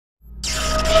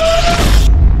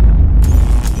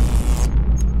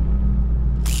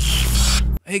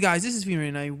Hey guys, this is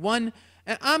V91,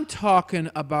 and I'm talking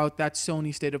about that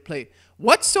Sony State of Play.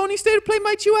 What Sony State of Play,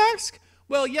 might you ask?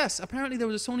 Well, yes, apparently there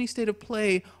was a Sony State of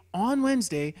Play on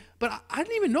Wednesday, but I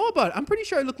didn't even know about it. I'm pretty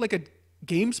sure I looked like a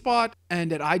GameSpot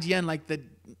and at IGN like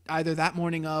either that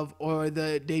morning of or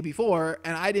the day before,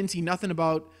 and I didn't see nothing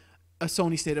about a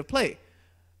Sony State of Play.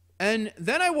 And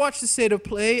then I watched the State of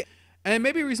Play, and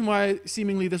maybe a reason why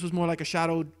seemingly this was more like a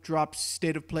shadow drop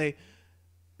State of Play.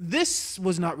 This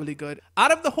was not really good.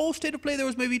 Out of the whole State of Play, there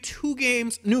was maybe two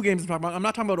games, new games I'm talking about. I'm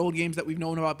not talking about old games that we've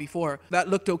known about before, that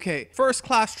looked okay. First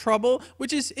Class Trouble,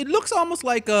 which is, it looks almost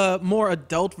like a more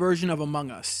adult version of Among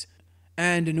Us,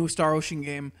 and a new Star Ocean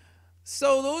game.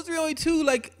 So those are the only two.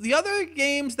 Like, the other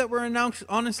games that were announced,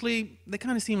 honestly, they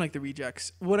kind of seem like the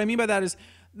rejects. What I mean by that is,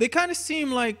 they kind of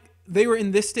seem like they were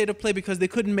in this State of Play because they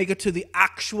couldn't make it to the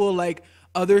actual, like,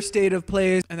 other State of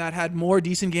Plays, and that had more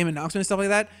decent game announcements and stuff like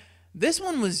that. This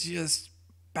one was just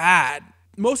bad.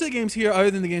 Most of the games here, other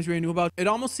than the games we already knew about, it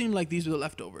almost seemed like these were the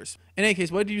leftovers. In any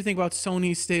case, what did you think about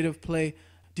Sony's State of Play?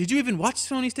 Did you even watch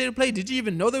Sony's State of Play? Did you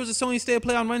even know there was a Sony State of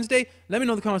Play on Wednesday? Let me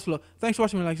know in the comments below. Thanks for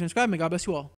watching. Like and subscribe. May God bless you all.